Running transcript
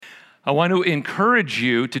I want to encourage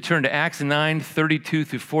you to turn to Acts 9:32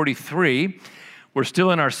 through 43. We're still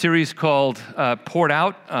in our series called Poured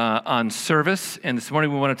Out on Service, and this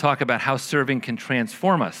morning we want to talk about how serving can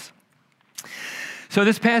transform us. So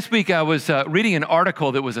this past week I was reading an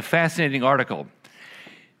article that was a fascinating article,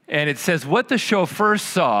 and it says, what the chauffeur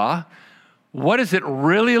saw, what is it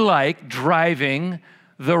really like driving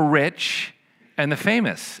the rich and the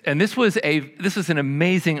famous? And this was an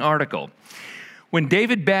amazing article. When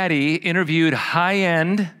David Batty interviewed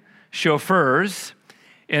high-end chauffeurs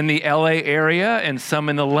in the LA area and some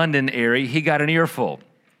in the London area, he got an earful.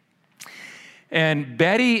 And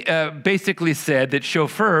Batty basically said that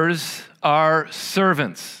chauffeurs are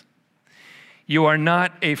servants. You are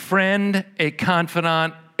not a friend, a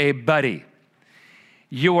confidant, a buddy.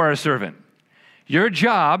 You are a servant. Your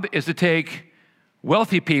job is to take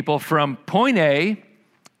wealthy people from point A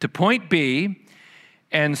to point B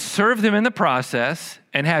and serve them in the process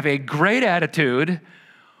and have a great attitude,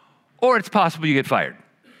 or it's possible you get fired.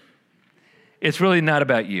 It's really not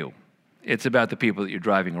about you. It's about the people that you're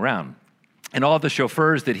driving around. And all of the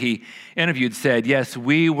chauffeurs that he interviewed said, yes,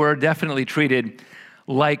 we were definitely treated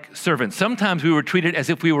like servants. Sometimes we were treated as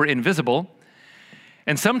if we were invisible,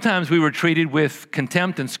 and sometimes we were treated with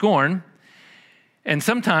contempt and scorn, and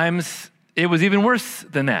sometimes it was even worse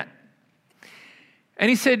than that. And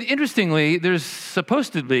he said, interestingly, there's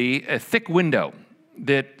supposedly a thick window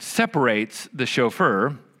that separates the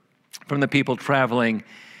chauffeur from the people traveling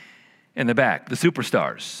in the back, the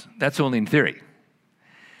superstars. That's only in theory.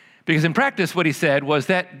 Because in practice, what he said was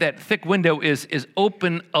that thick window is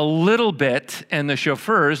open a little bit, and the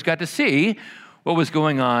chauffeurs got to see what was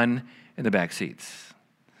going on in the back seats.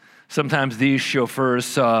 Sometimes these chauffeurs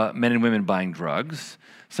saw men and women buying drugs.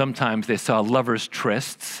 Sometimes they saw lovers'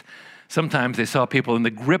 trysts. Sometimes they saw people in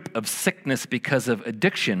the grip of sickness because of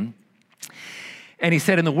addiction. And he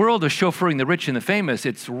said, in the world of chauffeuring the rich and the famous,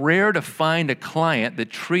 it's rare to find a client that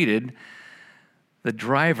treated the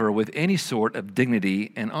driver with any sort of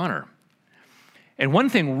dignity and honor. And one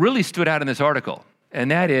thing really stood out in this article,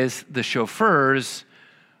 and that is the chauffeurs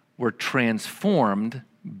were transformed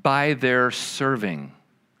by their serving.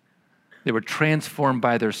 They were transformed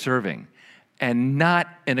by their serving, and not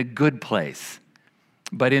in a good place,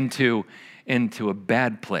 but into a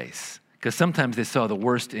bad place, because sometimes they saw the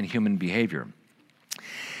worst in human behavior.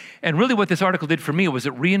 And really what this article did for me was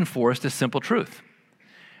it reinforced a simple truth.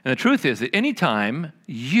 And the truth is that anytime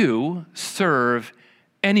you serve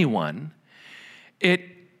anyone, it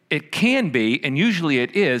can be, and usually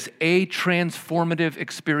it is, a transformative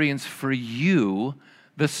experience for you,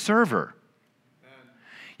 the server.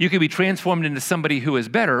 You can be transformed into somebody who is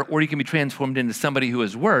better, or you can be transformed into somebody who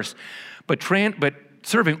is worse. But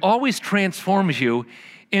serving always transforms you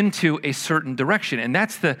into a certain direction. And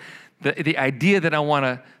that's the idea that I want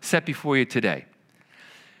to set before you today.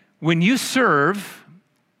 When you serve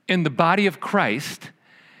in the body of Christ,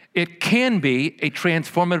 it can be a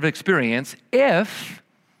transformative experience if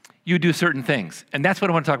you do certain things. And that's what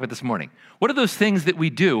I want to talk about this morning. What are those things that we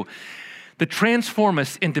do that transform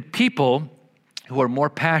us into people who are more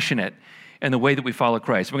passionate in the way that we follow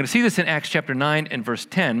Christ? We're going to see this in Acts chapter 9 and verse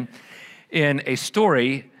 10 in a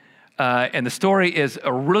story, and the story is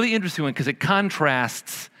a really interesting one because it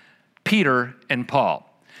contrasts Peter and Paul.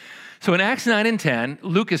 So in Acts 9 and 10,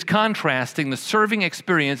 Luke is contrasting the serving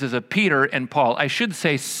experiences of Peter and Paul. I should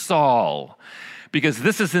say Saul, because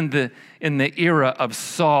this is in the era of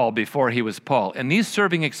Saul before he was Paul. And these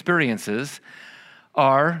serving experiences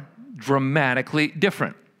are dramatically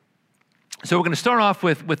different. So we're going to start off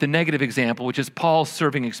with the negative example, which is Paul's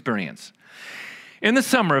serving experience. In the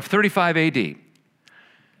summer of 35 AD,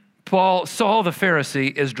 Saul the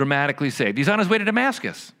Pharisee is dramatically saved. He's on his way to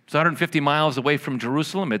Damascus. It's 150 miles away from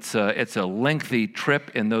Jerusalem. It's a lengthy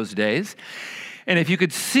trip in those days. And if you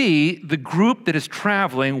could see the group that is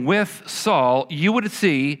traveling with Saul, you would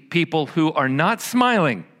see people who are not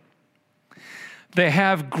smiling. They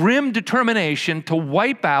have grim determination to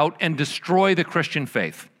wipe out and destroy the Christian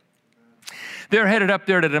faith. They're headed up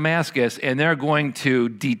there to Damascus, and they're going to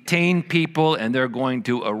detain people, and they're going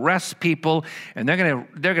to arrest people, and they're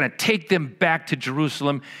going to take them back to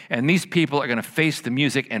Jerusalem, and these people are going to face the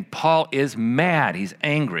music, and Paul is mad. He's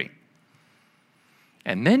angry.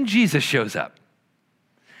 And then Jesus shows up.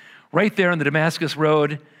 Right there on the Damascus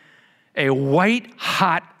road, a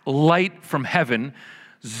white-hot light from heaven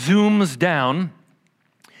zooms down,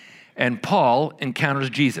 and Paul encounters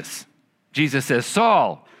Jesus. Jesus says,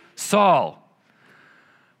 Saul, Saul,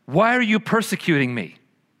 why are you persecuting me?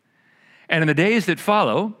 And in the days that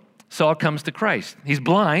follow, Saul comes to Christ. He's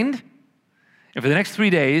blind, and for the next 3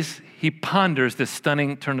 days, he ponders this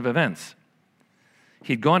stunning turn of events.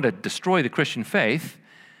 He'd gone to destroy the Christian faith.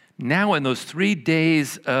 Now in those 3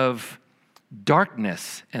 days of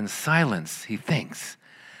darkness and silence, he thinks,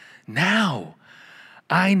 now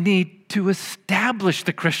I need to establish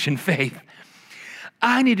the Christian faith.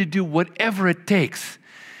 I need to do whatever it takes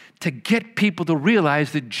to get people to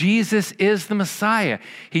realize that Jesus is the Messiah.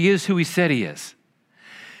 He is who he said he is.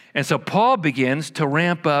 And so Paul begins to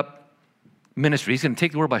ramp up ministry. He's going to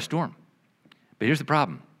take the world by storm. But here's the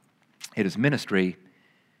problem. It is ministry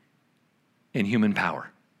in human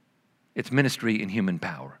power. It's ministry in human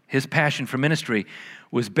power. His passion for ministry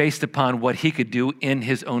was based upon what he could do in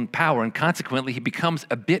his own power, and consequently, he becomes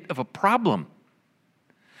a bit of a problem.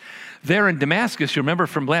 There in Damascus, you remember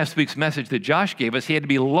from last week's message that Josh gave us, he had to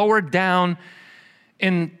be lowered down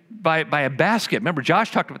by a basket. Remember,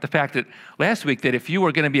 Josh talked about the fact that last week that if you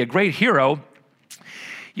were going to be a great hero,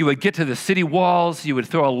 you would get to the city walls, you would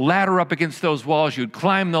throw a ladder up against those walls, you would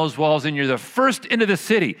climb those walls, and you're the first into the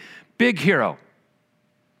city. Big hero.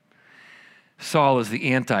 Saul is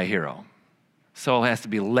the anti-hero. Saul has to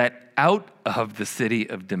be let out of the city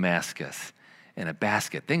of Damascus in a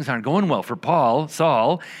basket. Things aren't going well for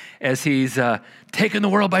Saul, as he's taken the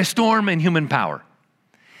world by storm in human power.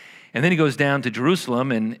 And then he goes down to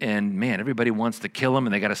Jerusalem, and man, everybody wants to kill him,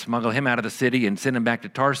 and they got to smuggle him out of the city and send him back to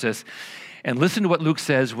Tarsus. And listen to what Luke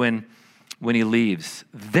says when he leaves.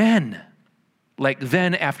 Then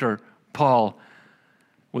after Paul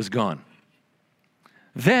was gone.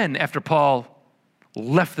 Then after Paul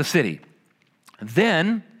left the city.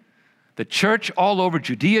 Then the church all over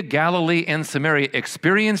Judea, Galilee, and Samaria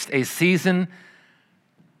experienced a season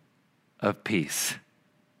of peace.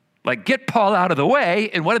 Like, get Paul out of the way,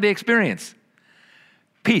 and what did they experience?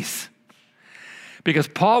 Peace. Because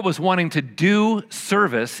Paul was wanting to do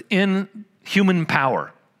service in human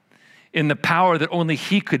power, in the power that only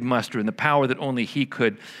he could muster, in the power that only he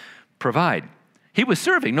could provide. He was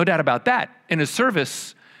serving, no doubt about that, and his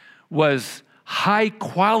service was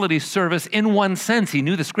high-quality service in one sense. He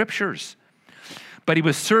knew the scriptures, but he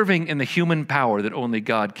was serving in the human power that only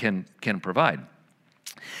God can provide.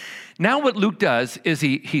 Now what Luke does is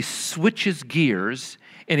he switches gears,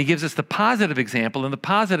 and he gives us the positive example, and the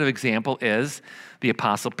positive example is the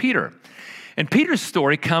Apostle Peter. And Peter's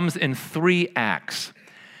story comes in 3 acts.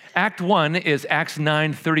 Act 1 is Acts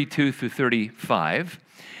 9:32 through 35,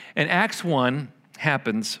 and Acts 1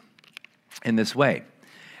 happens in this way.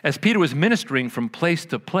 As Peter was ministering from place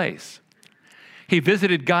to place, he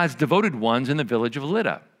visited God's devoted ones in the village of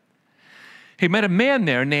Lydda. He met a man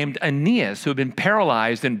there named Aeneas who had been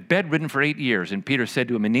paralyzed and bedridden for 8 years. And Peter said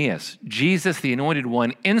to him, Aeneas, Jesus, the Anointed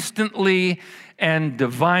One, instantly and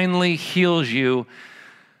divinely heals you.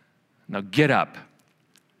 Now get up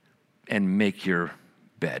and make your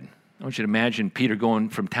bed. I want you to imagine Peter going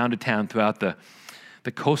from town to town throughout the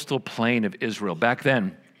coastal plain of Israel. Back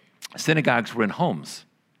then, synagogues were in homes.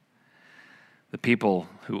 The people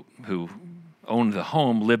who owned the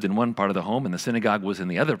home lived in one part of the home, and the synagogue was in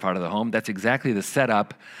the other part of the home. That's exactly the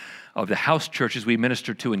setup of the house churches we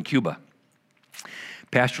minister to in Cuba.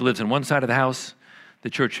 Pastor lives on one side of the house. The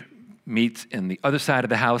church meets in the other side of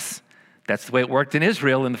the house. That's the way it worked in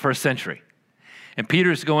Israel in the first century. And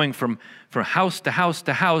Peter's going from house to house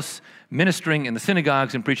to house, ministering in the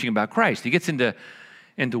synagogues and preaching about Christ. He gets into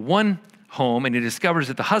one home, and he discovers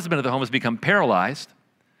that the husband of the home has become paralyzed,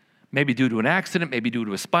 maybe due to an accident, maybe due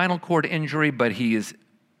to a spinal cord injury, but he is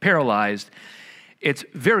paralyzed. It's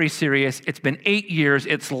very serious. It's been 8 years.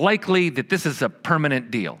 It's likely that this is a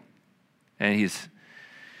permanent deal. And he's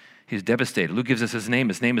devastated. Luke gives us his name.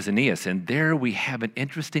 His name is Aeneas. And there we have an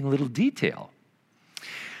interesting little detail.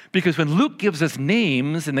 Because when Luke gives us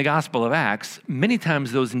names in the Gospel of Acts, many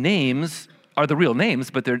times those names are the real names,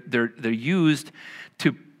 but they're used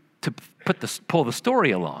to pull the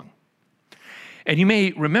story along. And you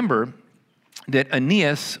may remember that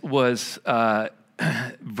Aeneas was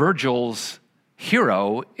Virgil's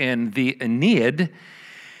hero in the Aeneid.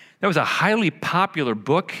 That was a highly popular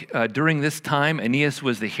book during this time. Aeneas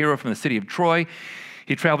was the hero from the city of Troy.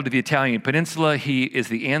 He traveled to the Italian peninsula. He is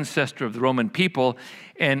the ancestor of the Roman people.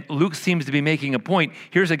 And Luke seems to be making a point.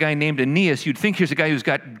 Here's a guy named Aeneas. You'd think here's a guy who's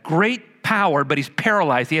got great power, but he's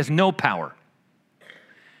paralyzed. He has no power.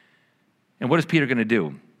 And what is Peter going to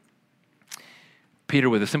do? Peter,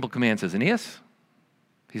 with a simple command, says, Aeneas.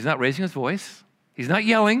 He's not raising his voice. He's not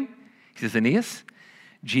yelling. He says, Aeneas,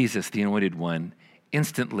 Jesus, the Anointed One,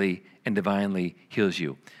 instantly and divinely heals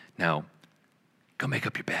you. Now, go make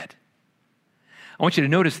up your bed. I want you to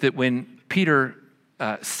notice that when Peter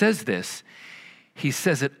says this, he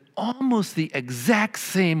says it almost the exact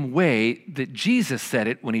same way that Jesus said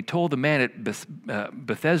it when he told the man at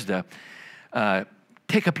Bethesda,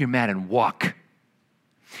 take up your mat and walk.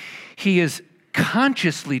 he is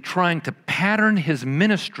consciously trying to pattern his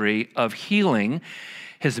ministry of healing,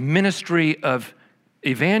 his ministry of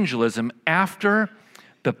evangelism after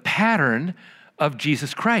the pattern of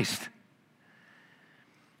Jesus Christ.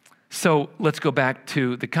 So let's go back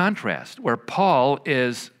to the contrast. Where Paul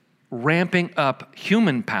is ramping up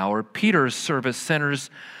human power, Peter's service centers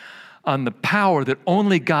on the power that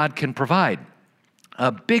only God can provide.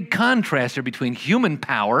 A big contrast here between human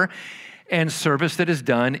power and service that is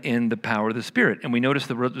done in the power of the Spirit. And we notice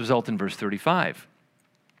the result in verse 35.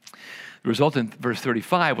 The result in verse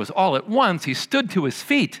 35 was all at once he stood to his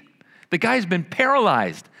feet. The guy's been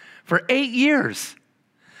paralyzed for 8 years.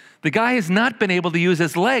 The guy has not been able to use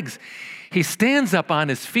his legs. He stands up on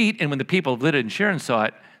his feet, and when the people of Lydda and Sharon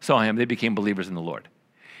saw him, they became believers in the Lord.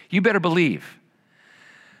 You better believe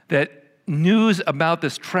that news about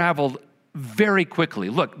this traveled very quickly.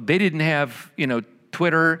 Look, they didn't have,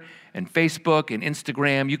 Twitter and Facebook and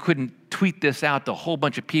Instagram. You couldn't tweet this out to a whole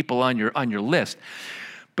bunch of people on your list.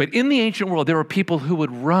 But in the ancient world, there were people who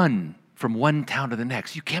would run from one town to the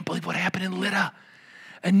next. You can't believe what happened in Lydda.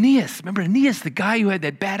 Aeneas, remember Aeneas, the guy who had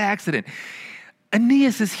that bad accident?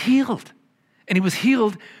 Aeneas is healed. And he was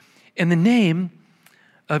healed in the name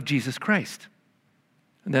of Jesus Christ.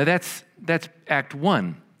 Now that's Act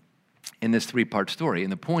 1 in this 3-part story.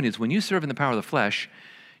 And the point is, when you serve in the power of the flesh,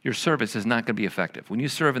 your service is not going to be effective. When you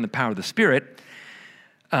serve in the power of the Spirit,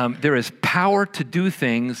 there is power to do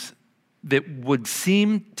things that would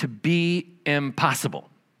seem to be impossible.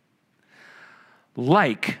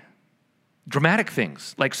 Like dramatic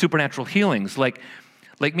things, like supernatural healings, like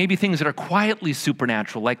maybe things that are quietly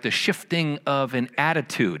supernatural, like the shifting of an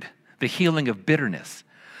attitude, the healing of bitterness.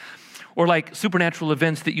 Or like supernatural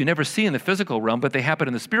events that you never see in the physical realm, but they happen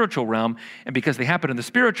in the spiritual realm. And because they happen in the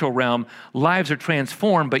spiritual realm, lives are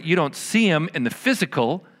transformed, but you don't see them in the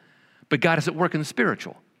physical, but God is at work in the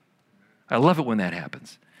spiritual. I love it when that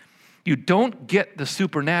happens. You don't get the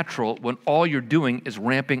supernatural when all you're doing is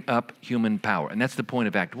ramping up human power. And that's the point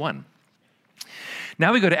of Act 1.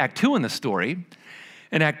 Now we go to Act 2 in the story.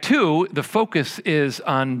 In Act 2, the focus is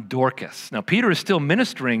on Dorcas. Now, Peter is still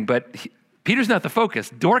ministering, but Peter's not the focus.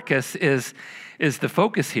 Dorcas is the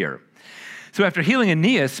focus here. So after healing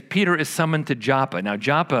Aeneas, Peter is summoned to Joppa. Now,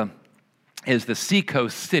 Joppa is the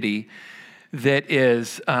seacoast city that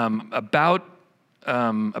is about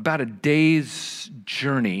a day's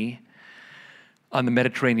journey on the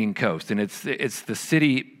Mediterranean coast. And it's the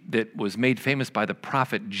city that was made famous by the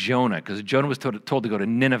prophet Jonah, because Jonah was told to go to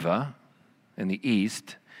Nineveh in the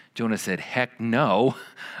east. Jonah said, heck no,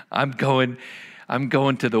 I'm going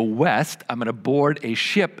to the west. I'm going to board a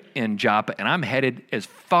ship in Joppa, and I'm headed as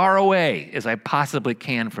far away as I possibly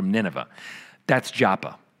can from Nineveh. That's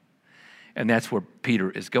Joppa. And that's where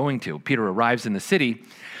Peter is going to. Peter arrives in the city.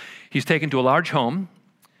 He's taken to a large home.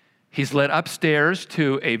 He's led upstairs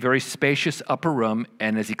to a very spacious upper room,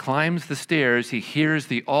 and as he climbs the stairs, he hears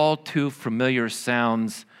the all too familiar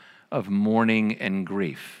sounds of mourning and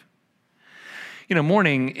grief. You know,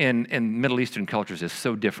 mourning in Middle Eastern cultures is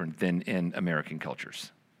so different than in American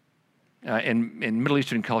cultures. In Middle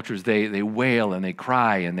Eastern cultures, they wail and they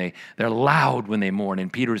cry and they're loud when they mourn.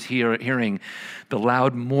 And Peter's hearing the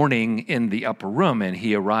loud mourning in the upper room, and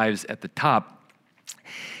he arrives at the top.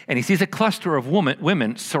 And he sees a cluster of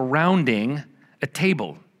women surrounding a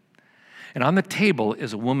table. And on the table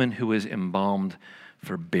is a woman who is embalmed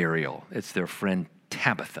for burial. It's their friend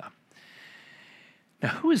Tabitha. Now,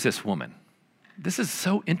 who is this woman? This is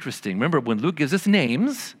so interesting. Remember, when Luke gives us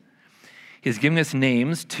names, he's giving us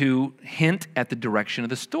names to hint at the direction of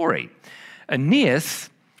the story. Aeneas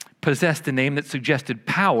possessed a name that suggested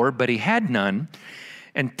power, but he had none.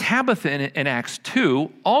 And Tabitha in Acts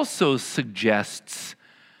 2 also suggests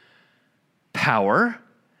power.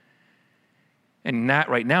 And not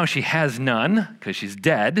right now, she has none because she's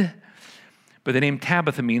dead. But the name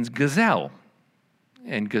Tabitha means gazelle.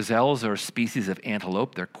 And gazelles are a species of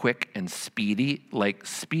antelope. They're quick and speedy, like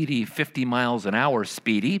speedy 50 miles an hour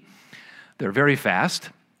speedy. They're very fast.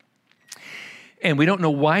 And we don't know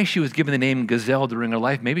why she was given the name gazelle during her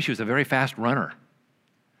life. Maybe she was a very fast runner.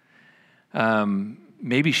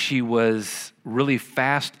 Maybe she was really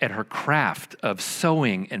fast at her craft of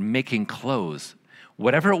sewing and making clothes.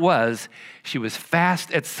 Whatever it was, she was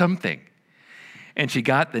fast at something. And she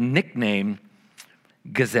got the nickname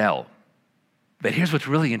Gazelle. But here's what's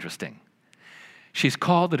really interesting. She's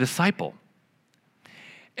called a disciple.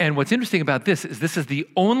 And what's interesting about this is the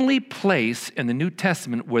only place in the New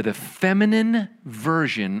Testament where the feminine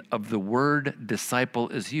version of the word disciple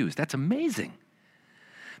is used. That's amazing.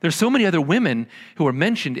 There's so many other women who are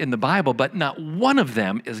mentioned in the Bible, but not one of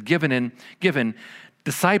them is given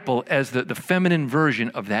disciple as the feminine version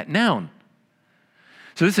of that noun.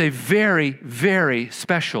 So this is a very, very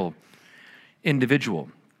special individual.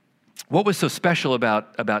 What was so special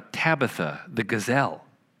about Tabitha, the gazelle?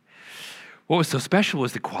 What was so special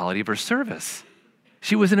was the quality of her service.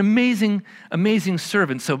 She was an amazing, amazing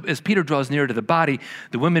servant. So as Peter draws near to the body,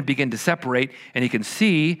 the women begin to separate, and he can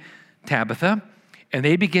see Tabitha, and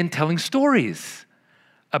they begin telling stories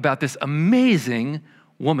about this amazing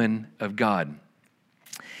woman of God.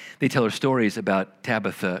 They tell her stories about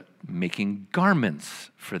Tabitha making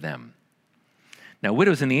garments for them. Now,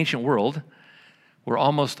 widows in the ancient world were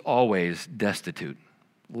almost always destitute,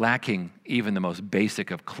 lacking even the most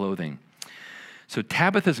basic of clothing. So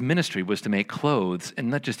Tabitha's ministry was to make clothes, and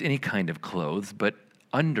not just any kind of clothes, but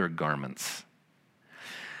undergarments.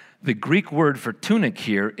 The Greek word for tunic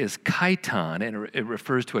here is chiton, and it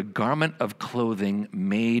refers to a garment of clothing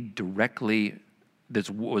made directly, that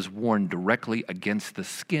was worn directly against the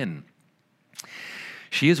skin.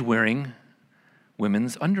 She is wearing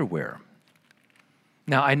women's underwear.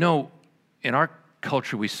 Now, I know in our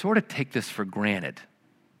culture we sort of take this for granted,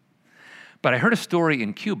 but I heard a story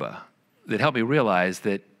in Cuba that helped me realize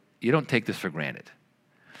that you don't take this for granted.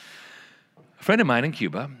 A friend of mine in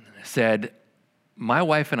Cuba said, my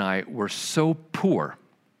wife and I were so poor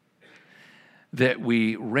that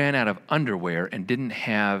we ran out of underwear and didn't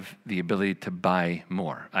have the ability to buy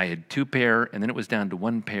more. I had 2 pair, and then it was down to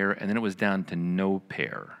 1 pair, and then it was down to no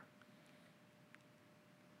pair.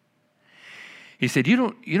 He said, you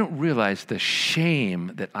don't realize the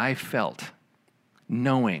shame that I felt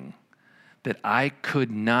knowing that I could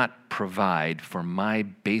not provide for my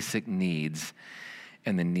basic needs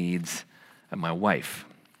and the needs of my wife.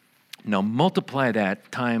 Now multiply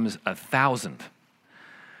that times 1,000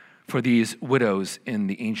 for these widows in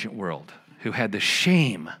the ancient world who had the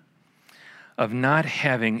shame of not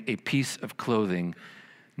having a piece of clothing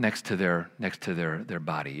next to their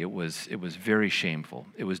body. It was very shameful.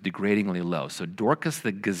 It was degradingly low. So Dorcas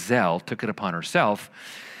the gazelle took it upon herself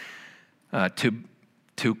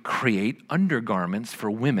to create undergarments for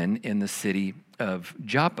women in the city of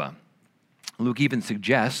Joppa. Luke even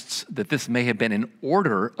suggests that this may have been an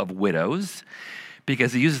order of widows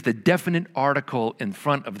because he uses the definite article in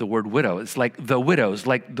front of the word widow. It's like the widows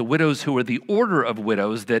who were the order of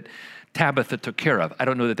widows that Tabitha took care of. I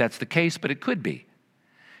don't know that that's the case, but it could be.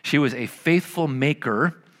 She was a faithful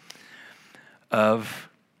maker of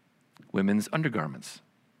women's undergarments.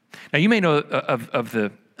 Now, you may know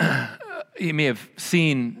you may have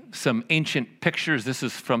seen some ancient pictures. This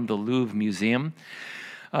is from the Louvre Museum.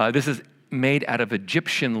 This is made out of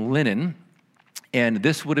Egyptian linen, and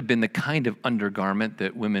this would have been the kind of undergarment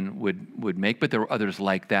that women would make, but there were others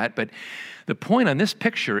like that. But the point on this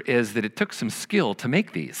picture is that it took some skill to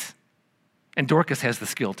make these. And Dorcas has the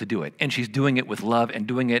skill to do it, and she's doing it with love and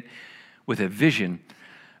doing it with a vision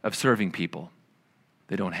of serving people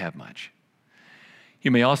that don't have much.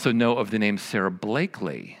 You may also know of the name Sarah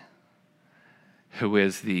Blakely, who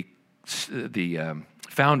is the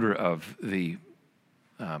founder of the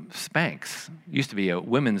Spanx. Used to be a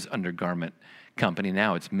women's undergarment company.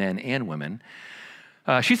 Now it's men and women.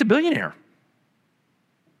 She's a billionaire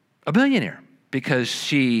because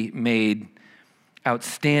she made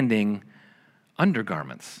outstanding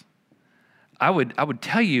undergarments. I would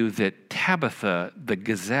tell you that Tabitha the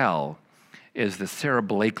gazelle is the Sarah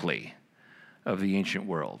Blakely of the ancient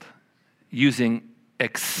world, using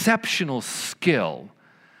exceptional skill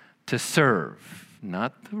to serve,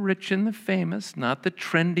 not the rich and the famous, not the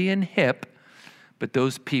trendy and hip, but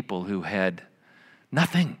those people who had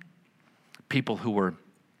nothing, people who were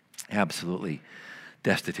absolutely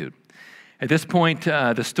destitute. At this point,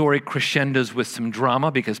 the story crescendos with some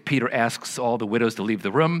drama because Peter asks all the widows to leave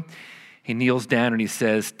the room. He kneels down and he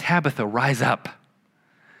says, Tabitha, rise up.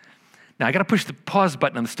 Now, I got to push the pause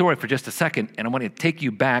button on the story for just a second, and I want to take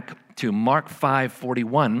you back to Mark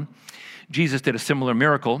 5:41. Jesus did a similar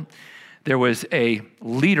miracle. There was a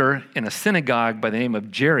leader in a synagogue by the name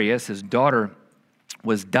of Jairus. His daughter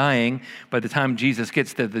was dying. By the time Jesus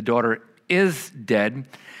gets there, the daughter is dead.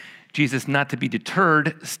 Jesus, not to be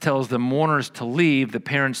deterred, tells the mourners to leave, the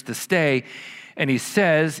parents to stay, and he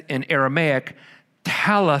says in Aramaic,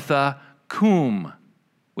 Talitha cum,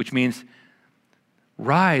 which means,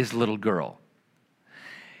 rise, little girl.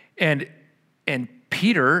 And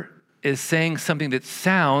Peter is saying something that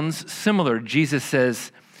sounds similar. Jesus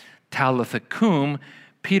says, Talitha cum.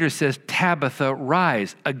 Peter says, Tabitha,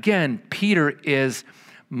 rise. Again, Peter is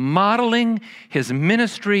modeling his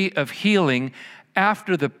ministry of healing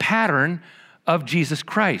after the pattern of Jesus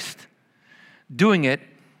Christ, doing it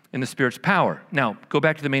in the Spirit's power. Now, go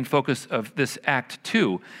back to the main focus of this Act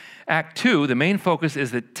 2. Act 2, the main focus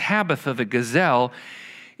is that Tabitha, the gazelle,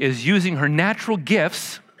 is using her natural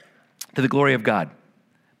gifts to the glory of God.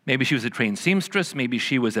 Maybe she was a trained seamstress. Maybe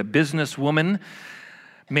she was a businesswoman.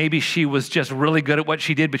 Maybe she was just really good at what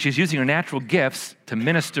she did, but she's using her natural gifts to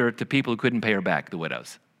minister to people who couldn't pay her back, the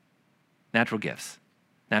widows. Natural gifts,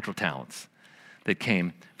 natural talents that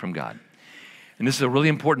came from God. And this is a really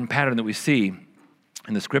important pattern that we see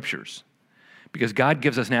in the scriptures because God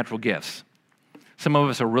gives us natural gifts. Some of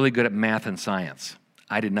us are really good at math and science.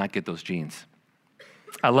 I did not get those genes.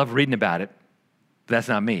 I love reading about it, but that's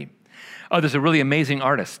not me. Others are really amazing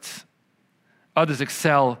artists. Others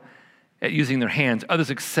excel at using their hands.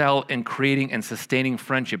 Others excel in creating and sustaining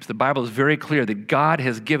friendships. The Bible is very clear that God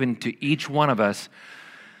has given to each one of us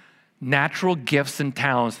natural gifts and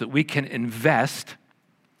talents that we can invest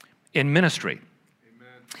in ministry.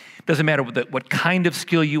 It doesn't matter what kind of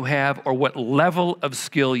skill you have or what level of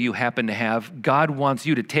skill you happen to have. God wants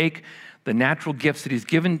you to take the natural gifts that he's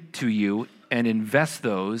given to you and invest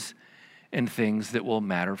those in things that will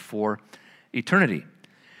matter for eternity.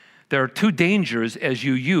 There are two dangers as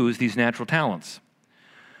you use these natural talents.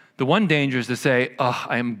 The one danger is to say, oh,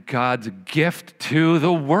 I am God's gift to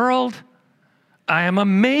the world. I am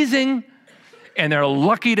amazing, and they're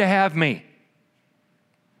lucky to have me.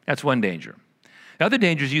 That's one danger. The other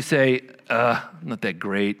danger is you say, I'm not that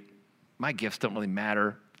great. My gifts don't really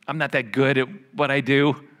matter. I'm not that good at what I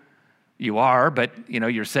do. You are, but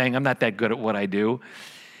you're saying I'm not that good at what I do.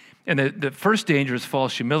 And the first danger is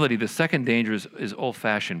false humility. The second danger is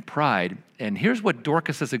old-fashioned pride. And here's what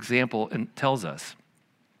Dorcas' example tells us.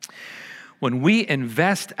 When we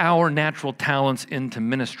invest our natural talents into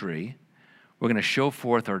ministry, we're going to show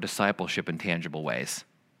forth our discipleship in tangible ways.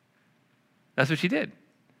 That's what she did.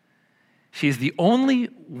 She's the only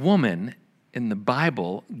woman in the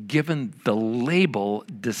Bible given the label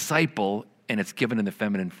disciple, and it's given in the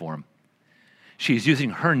feminine form. She's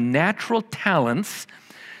using her natural talents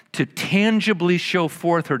to tangibly show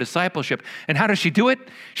forth her discipleship. And how does she do it?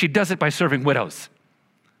 She does it by serving widows,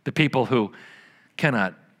 the people who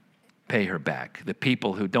cannot pay her back, the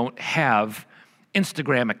people who don't have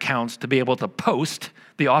Instagram accounts to be able to post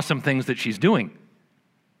the awesome things that she's doing.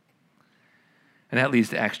 And that leads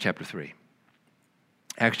to Acts chapter 3.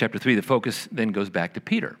 Acts chapter 3, the focus then goes back to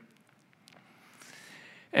Peter.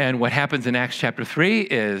 And what happens in Acts chapter 3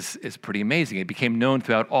 is pretty amazing. It became known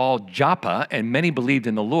throughout all Joppa, and many believed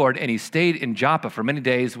in the Lord, and he stayed in Joppa for many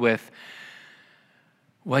days with,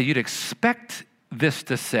 well, you'd expect this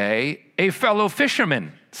to say, a fellow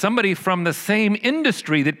fisherman, somebody from the same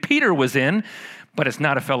industry that Peter was in, but it's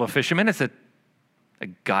not a fellow fisherman. It's a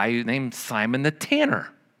guy named Simon the tanner.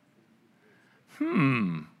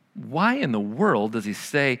 Why in the world does he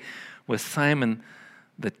stay with Simon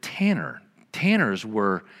the tanner? Tanners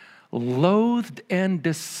were loathed and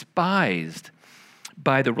despised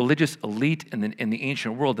by the religious elite in the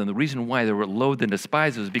ancient world. And the reason why they were loathed and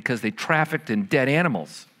despised was because they trafficked in dead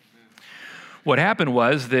animals. What happened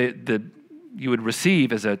was you would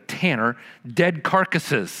receive as a tanner dead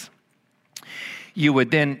carcasses. You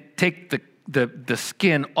would then take the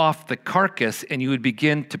skin off the carcass, and you would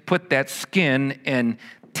begin to put that skin in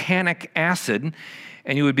tannic acid,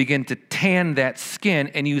 and you would begin to tan that skin,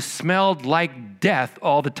 and you smelled like death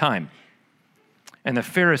all the time. And the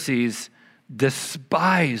Pharisees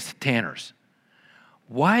despised tanners.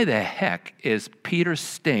 Why the heck is Peter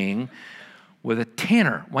staying with a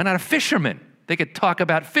tanner? Why not a fisherman? They could talk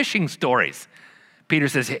about fishing stories. Peter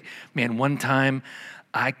says, hey, man, one time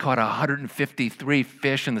I caught 153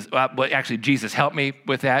 fish in this. Well, actually, Jesus helped me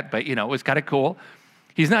with that, but it was kind of cool.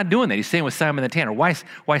 He's not doing that. He's staying with Simon the tanner.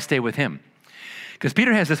 Why stay with him? Because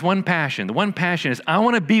Peter has this one passion. The one passion is, I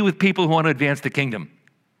want to be with people who want to advance the kingdom.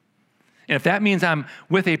 And if that means I'm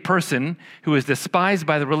with a person who is despised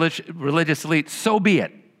by the religious elite, so be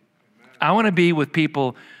it. I want to be with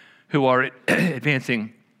people who are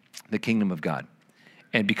advancing the kingdom of God.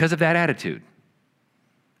 And because of that attitude,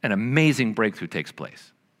 an amazing breakthrough takes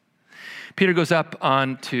place. Peter goes up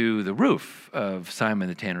onto the roof of Simon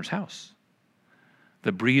the tanner's house.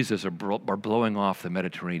 The breezes are blowing off the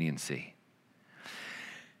Mediterranean Sea.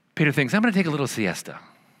 Peter thinks, I'm going to take a little siesta.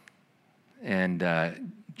 And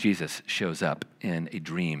Jesus shows up in a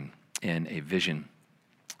dream, in a vision.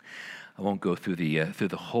 I won't go through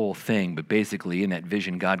the whole thing, but basically in that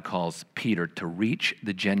vision, God calls Peter to reach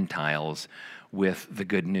the Gentiles with the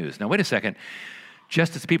good news. Now, wait a second.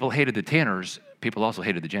 Just as people hated the tanners, people also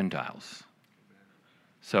hated the Gentiles.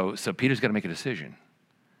 So Peter's got to make a decision.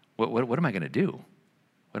 What am I going to do?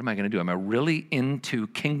 What am I going to do? Am I really into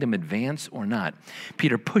kingdom advance or not?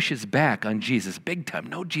 Peter pushes back on Jesus big time.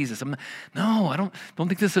 No, Jesus, I don't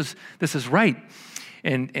think this is right.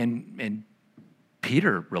 And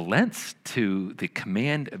Peter relents to the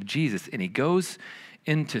command of Jesus, and he goes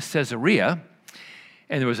into Caesarea.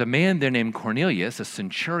 And there was a man there named Cornelius, a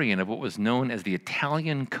centurion of what was known as the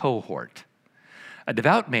Italian cohort, a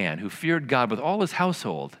devout man who feared God with all his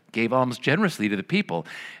household, gave alms generously to the people,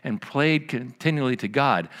 and prayed continually to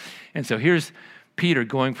God. And so here's Peter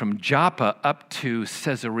going from Joppa up to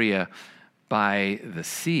Caesarea by the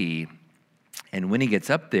sea. And when he gets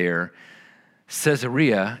up there,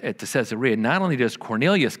 to Caesarea, not only does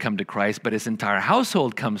Cornelius come to Christ, but his entire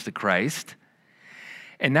household comes to Christ.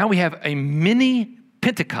 And now we have a mini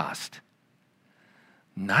Pentecost,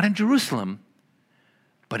 not in Jerusalem,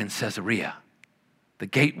 but in Caesarea, the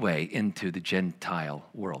gateway into the Gentile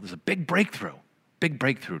world. There's a big breakthrough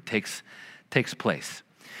takes place.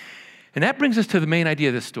 And that brings us to the main idea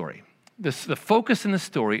of this story. The focus in the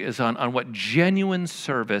story is on what genuine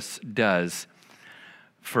service does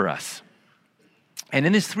for us. And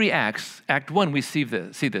in these three acts, Act 1, we see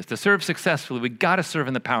this. To serve successfully, we got to serve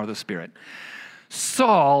in the power of the Spirit.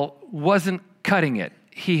 Saul wasn't cutting it.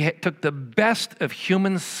 He took the best of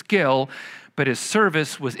human skill, but his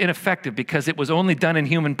service was ineffective because it was only done in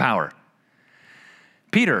human power.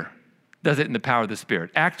 Peter does it in the power of the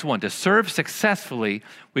Spirit. Act 1, to serve successfully,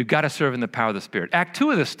 we've got to serve in the power of the Spirit. Act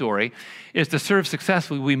 2 of the story is to serve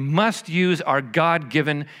successfully, we must use our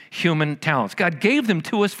God-given human talents. God gave them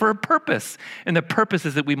to us for a purpose, and the purpose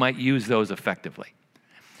is that we might use those effectively.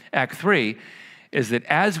 Act 3 is that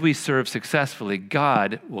as we serve successfully,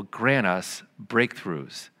 God will grant us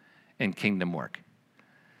breakthroughs in kingdom work.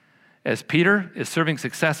 As Peter is serving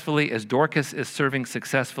successfully, as Dorcas is serving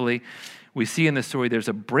successfully, we see in this story there's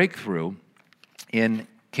a breakthrough in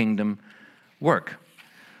kingdom work.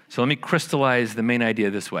 So let me crystallize the main idea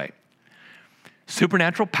this way.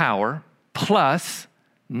 Supernatural power plus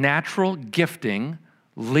natural gifting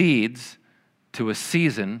leads to a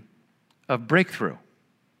season of breakthrough.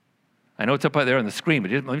 I know it's up there on the screen,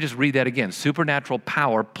 but let me just read that again. Supernatural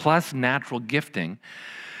power plus natural gifting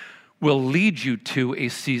will lead you to a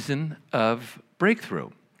season of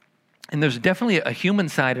breakthrough. And there's definitely a human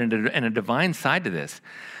side and a divine side to this.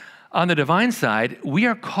 On the divine side, we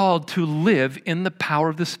are called to live in the power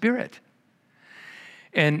of the Spirit.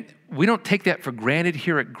 And we don't take that for granted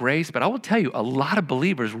here at Grace, but I will tell you, a lot of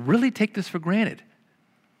believers really take this for granted.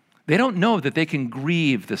 They don't know that they can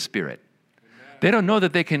grieve the Spirit. They don't know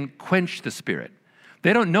that they can quench the Spirit.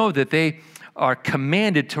 They don't know that they are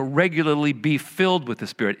commanded to regularly be filled with the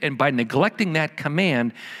Spirit. And by neglecting that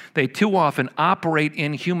command, they too often operate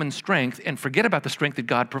in human strength and forget about the strength that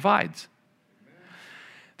God provides.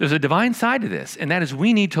 There's a divine side to this, and that is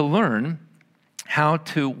we need to learn how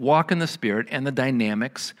to walk in the Spirit and the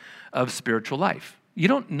dynamics of spiritual life. You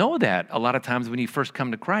don't know that a lot of times when you first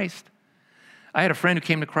come to Christ. I had a friend who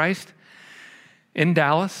came to Christ in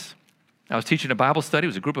Dallas. I was teaching a Bible study. It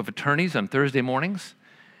was a group of attorneys on Thursday mornings.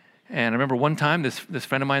 And I remember one time this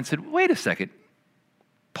friend of mine said, wait a second.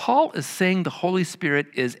 Paul is saying the Holy Spirit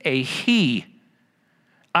is a he.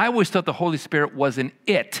 I always thought the Holy Spirit was an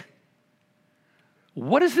it.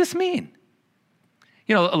 What does this mean?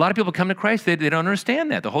 You know, a lot of people come to Christ, they don't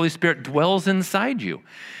understand that. The Holy Spirit dwells inside you.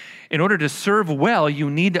 In order to serve well, you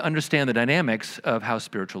need to understand the dynamics of how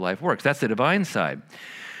spiritual life works. That's the divine side.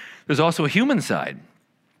 There's also a human side.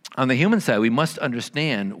 On the human side, we must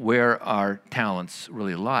understand where our talents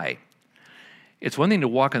really lie. It's one thing to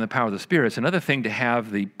walk in the power of the Spirit. It's another thing to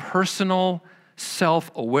have the personal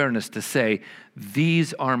self-awareness to say,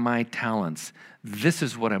 these are my talents. This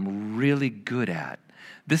is what I'm really good at.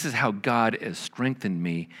 This is how God has strengthened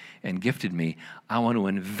me and gifted me. I want to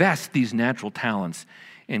invest these natural talents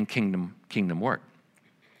in kingdom work.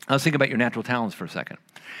 Now let's think about your natural talents for a second.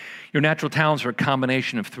 Your natural talents are a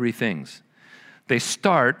combination of three things. They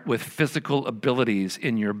start with physical abilities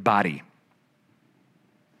in your body.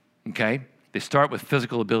 Okay? They start with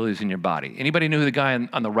physical abilities in your body. Anybody know who the guy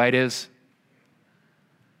on the right is?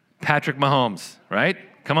 Patrick Mahomes, right?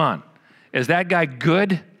 Come on. Is that guy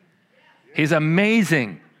good? He's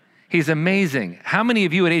amazing. He's amazing. How many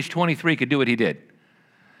of you at age 23 could do what he did?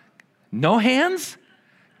 No hands?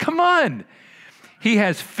 Come on. He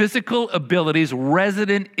has physical abilities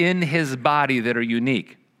resident in his body that are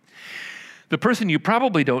unique. The person you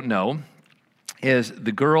probably don't know is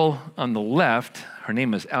the girl on the left. Her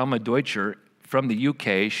name is Alma Deutscher from the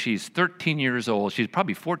UK. She's 13 years old. She's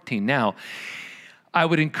probably 14 now. I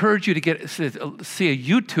would encourage you to see a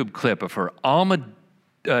YouTube clip of her, Alma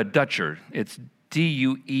Deutscher. It's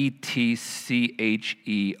Duetcher.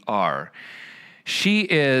 She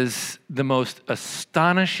is the most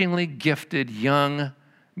astonishingly gifted young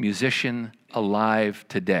musician alive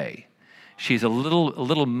today. She's a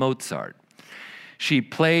little Mozart.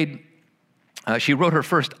 She wrote her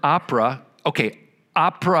first opera,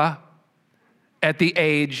 at the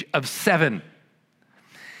age of 7.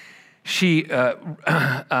 She wrote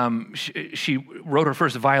her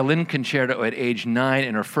first violin concerto at age 9,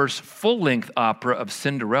 and her first full-length opera of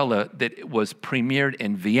Cinderella that was premiered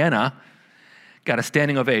in Vienna got a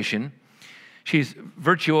standing ovation. She's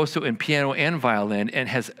virtuoso in piano and violin and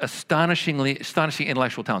has astonishing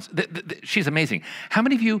intellectual talents. She's amazing. How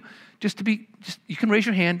many of you, you can raise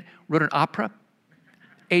your hand, wrote an opera,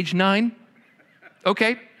 age 9?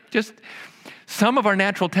 Okay, some of our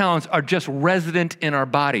natural talents are just resident in our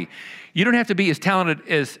body. You don't have to be as talented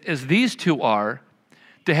as these two are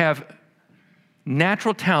to have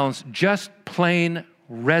natural talents just plain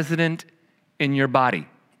resident in your body.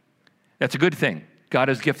 That's a good thing. God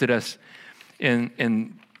has gifted us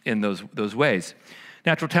in those ways.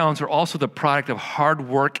 Natural talents are also the product of hard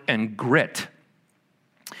work and grit.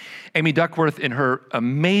 Amy Duckworth, in her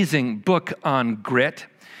amazing book on grit,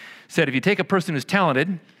 said if you take a person who's talented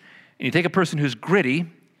and you take a person who's gritty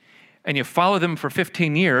and you follow them for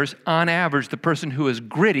 15 years, on average, the person who is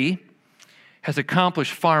gritty has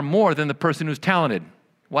accomplished far more than the person who's talented.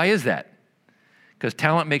 Why is that? Because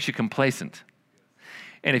talent makes you complacent.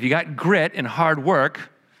 And if you got grit and hard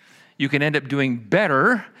work, you can end up doing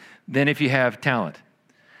better than if you have talent.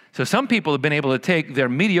 So some people have been able to take their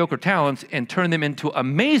mediocre talents and turn them into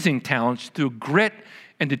amazing talents through grit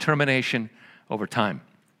and determination over time.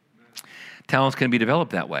 Talents can be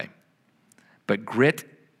developed that way. But grit,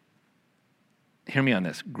 hear me on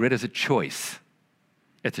this, grit is a choice.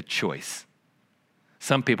 It's a choice.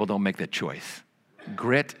 Some people don't make that choice.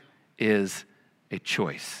 Grit is a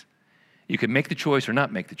choice. You can make the choice or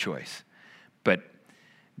not make the choice. But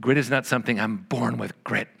grit is not something I'm born with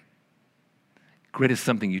grit. Grit is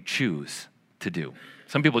something you choose to do.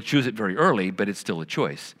 Some people choose it very early, but it's still a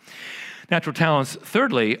choice. Natural talents,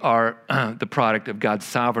 thirdly, are the product of God's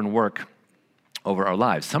sovereign work over our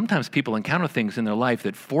lives. Sometimes people encounter things in their life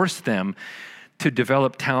that force them to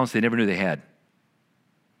develop talents they never knew they had.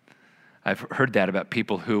 I've heard that about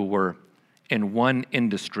people who were in one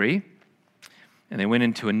industry and they went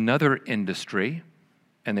into another industry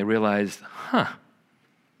and they realized,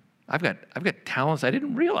 I've got talents I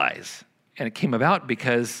didn't realize. And it came about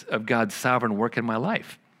because of God's sovereign work in my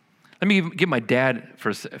life. Let me give my dad for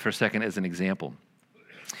a second as an example.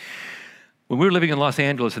 When we were living in Los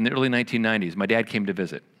Angeles in the early 1990s, my dad came to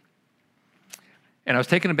visit. And I was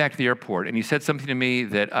taking him back to the airport, and he said something to me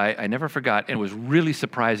that I never forgot, and it was really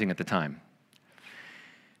surprising at the time.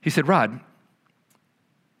 He said, Rod,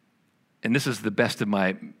 and this is the best of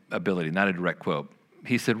my ability, not a direct quote.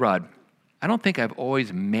 He said, Rod, I don't think I've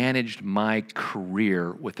always managed my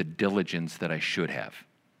career with the diligence that I should have.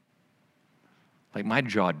 Like my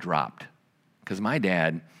jaw dropped because my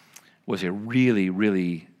dad was a really,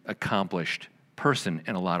 really accomplished person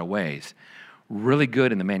in a lot of ways. Really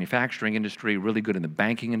good in the manufacturing industry, really good in the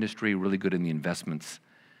banking industry, really good in the investments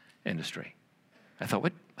industry. I thought,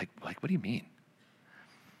 what do you mean?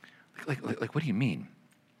 Like what do you mean?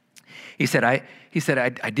 He said,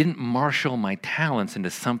 I didn't marshal my talents into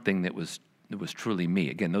something that was truly me.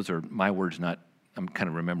 Again, those are my words, I'm kind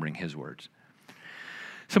of remembering his words.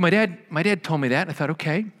 So my dad told me that, and I thought,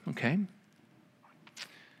 okay,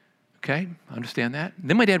 I understand that.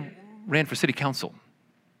 Then my dad ran for city council,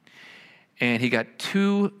 and he got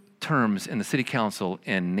 2 terms in the city council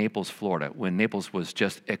in Naples, Florida, when Naples was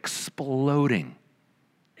just exploding.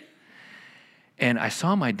 And I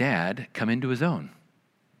saw my dad come into his own.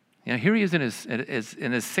 You know, here he is in his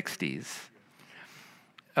 60s,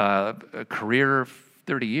 a career of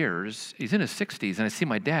 30 years. He's in his 60s, and I see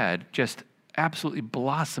my dad just absolutely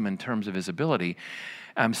blossom in terms of his ability.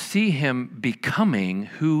 See him becoming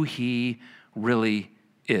who he really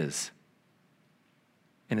is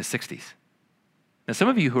in his 60s. Now, some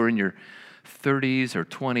of you who are in your 30s or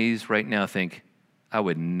 20s right now think, I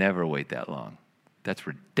would never wait that long. That's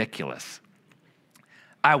ridiculous.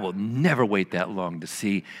 I will never wait that long to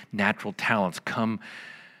see natural talents come.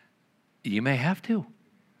 You may have to.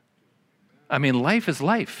 I mean, life is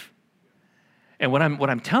life. And what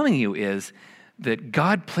I'm telling you is that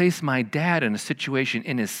God placed my dad in a situation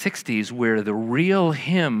in his 60s where the real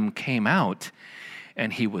him came out,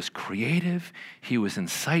 and he was creative, he was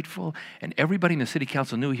insightful, and everybody in the city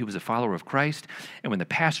council knew he was a follower of Christ. And when the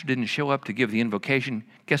pastor didn't show up to give the invocation,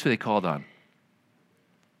 guess who they called on?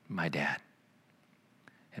 My dad.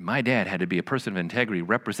 And my dad had to be a person of integrity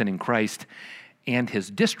representing Christ and his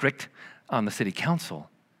district on the city council.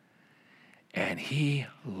 And he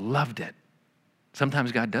loved it.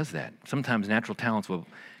 Sometimes God does that. Sometimes natural talents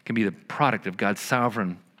can be the product of God's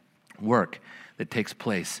sovereign work that takes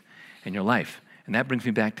place in your life. And And that brings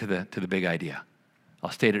me back to the big idea.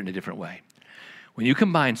 I'll state it in a different way. When you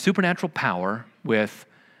combine supernatural power with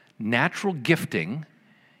natural gifting,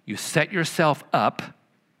 you set yourself up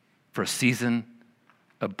for a season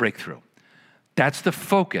of breakthrough. That's the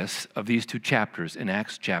focus of these two chapters in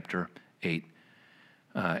Acts chapter 8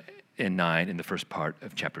 and 9 in the first part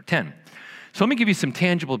of chapter 10. So let me give you some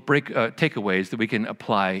tangible takeaways that we can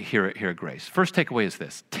apply here at Grace. First takeaway is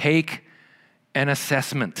this: take an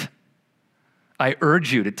assessment. I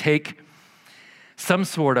urge you to take some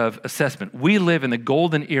sort of assessment. We live in the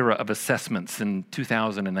golden era of assessments in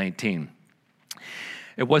 2019.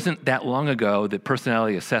 It wasn't that long ago that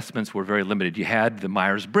personality assessments were very limited. You had the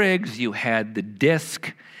Myers-Briggs, you had the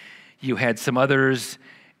DISC, you had some others,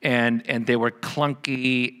 and they were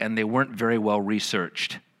clunky and they weren't very well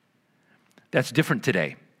researched. That's different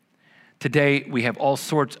today. Today, we have all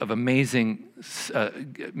sorts of amazing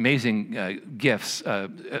gifts,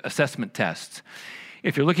 assessment tests.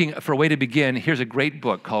 If you're looking for a way to begin, here's a great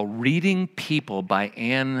book called Reading People by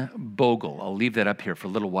Anne Bogle. I'll leave that up here for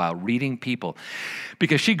a little while, Reading People,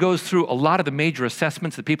 because she goes through a lot of the major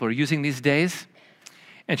assessments that people are using these days,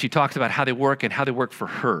 and she talks about how they work and how they work for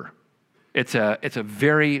her. It's a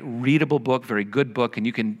very readable book, very good book, and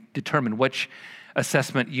you can determine which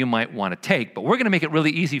assessment you might want to take. But we're going to make it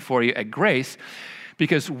really easy for you at Grace,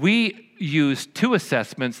 because we use two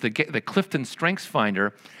assessments, the Clifton Strengths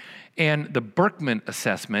Finder and the Berkman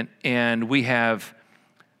assessment, and we have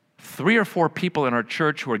 3 or 4 people in our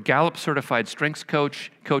church who are Gallup certified strengths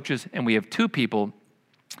coaches, and we have 2 people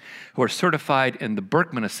who are certified in the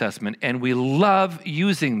Berkman assessment, and we love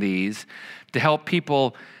using these to help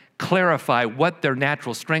people clarify what their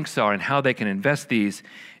natural strengths are and how they can invest these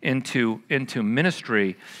into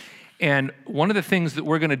ministry. And one of the things that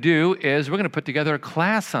we're going to do is we're going to put together a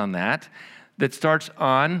class on that starts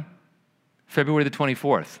on February the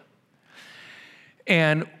 24th.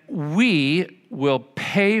 And we will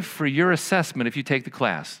pay for your assessment if you take the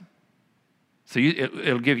class. So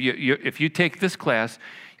it'll give you, if you take this class,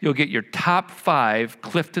 you'll get your top 5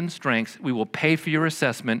 Clifton strengths. We will pay for your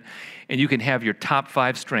assessment, and you can have your top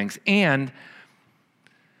 5 strengths. And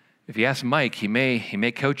if you ask Mike, he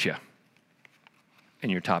may coach you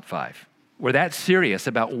in your top 5. We're that serious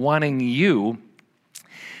about wanting you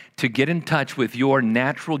to get in touch with your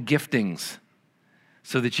natural giftings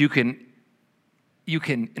so that you can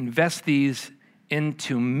invest these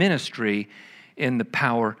into ministry in the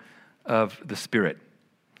power of the Spirit.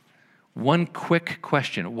 One quick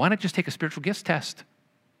question: why not just take a spiritual gifts test?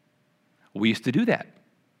 We used to do that.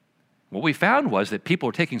 What we found was that people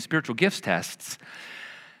were taking spiritual gifts tests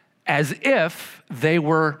as if they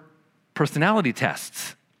were personality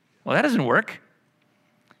tests. Well, that doesn't work.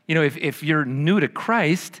 You know, if you're new to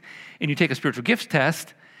Christ and you take a spiritual gifts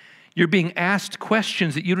test, you're being asked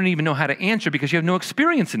questions that you don't even know how to answer because you have no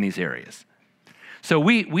experience in these areas. So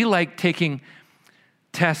we like taking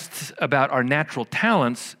tests about our natural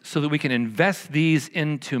talents so that we can invest these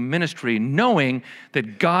into ministry, knowing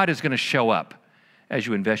that God is going to show up as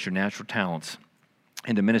you invest your natural talents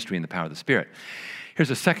into ministry in the power of the Spirit. Here's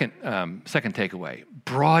a second takeaway: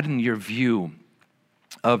 broaden your view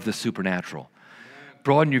of the supernatural.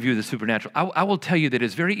 Broaden your view of the supernatural. I will tell you that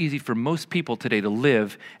it's very easy for most people today to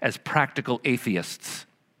live as practical atheists.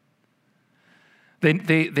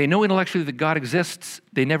 They know intellectually that God exists.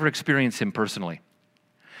 They never experience him personally.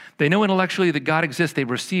 They know intellectually that God exists. They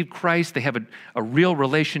receive Christ. They have a real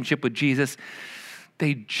relationship with Jesus.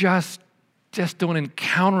 They just don't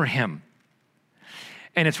encounter him.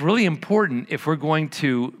 And it's really important, if we're going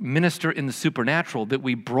to minister in the supernatural, that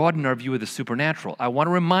we broaden our view of the supernatural. I want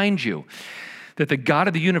to remind you that the God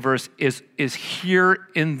of the universe is here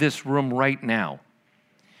in this room right now.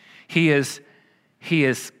 He is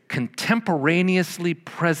contemporaneously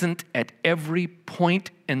present at every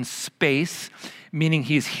point in space, meaning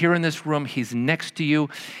he's here in this room, he's next to you,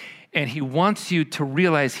 and he wants you to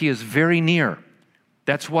realize he is very near.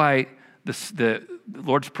 That's why the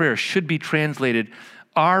Lord's Prayer should be translated,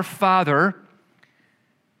 "Our Father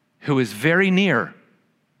who is very near,"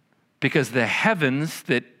 because the heavens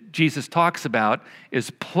that Jesus talks about is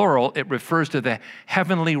plural. It refers to the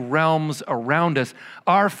heavenly realms around us.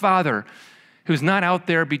 Our Father, who's not out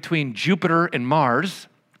there between Jupiter and Mars.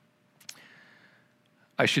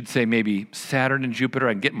 I should say maybe Saturn and Jupiter.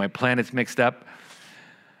 I'm getting my planets mixed up.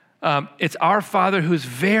 It's our Father who's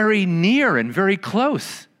very near and very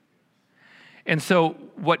close. And so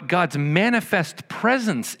what God's manifest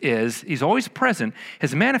presence is, he's always present.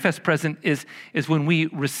 His manifest presence is when we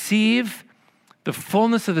receive the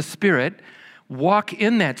fullness of the Spirit, walk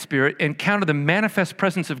in that Spirit, encounter the manifest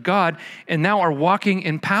presence of God, and now are walking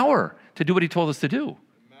in power to do what he told us to do.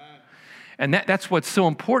 Amen. And that's what's so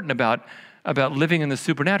important about living in the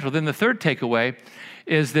supernatural. Then the third takeaway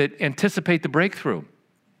is that anticipate the breakthrough.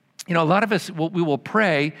 You know, a lot of us, we will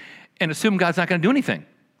pray and assume God's not going to do anything.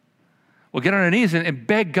 We'll get on our knees and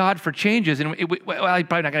beg God for changes, and He's probably not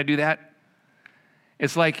going to do that.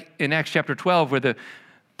 It's like in Acts chapter 12 where the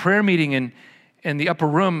prayer meeting in the upper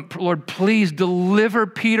room, Lord, please deliver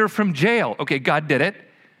Peter from jail. Okay, God did it.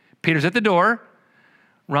 Peter's at the door.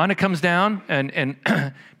 Rhonda comes down, and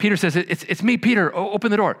Peter says, it's me, Peter,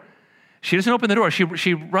 open the door. She doesn't open the door.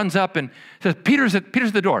 She runs up and says, Peter's at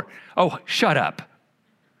the door. Oh, shut up.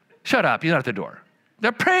 Shut up, he's not at the door.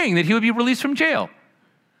 They're praying that he would be released from jail.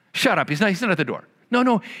 Shut up, he's not at the door.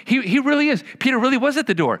 No, he really is. Peter really was at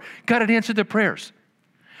the door. God had answered their prayers.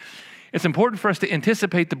 It's important for us to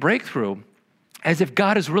anticipate the breakthrough as if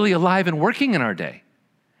God is really alive and working in our day.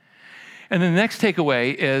 And then the next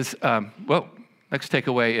takeaway is, that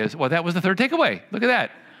was the third takeaway. Look at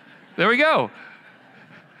that. There we go.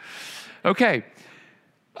 Okay.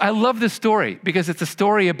 I love this story because it's a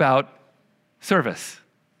story about service.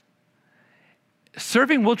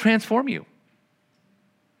 Serving will transform you.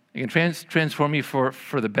 It can transform you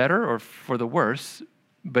for the better or for the worse,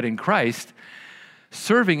 but in Christ,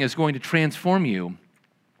 serving is going to transform you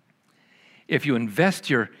if you invest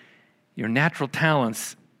your natural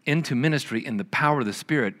talents into ministry in the power of the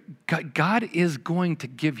Spirit. God is going to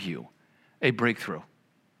give you a breakthrough.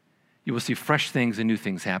 You will see fresh things and new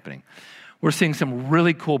things happening. We're seeing some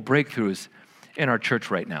really cool breakthroughs in our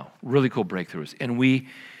church right now, really cool breakthroughs. And we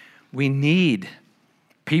need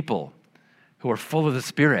people who are full of the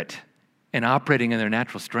Spirit and operating in their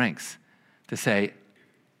natural strengths to say,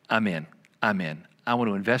 I'm in. I want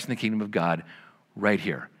to invest in the kingdom of God right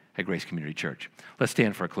here at Grace Community Church. Let's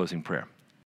stand for a closing prayer.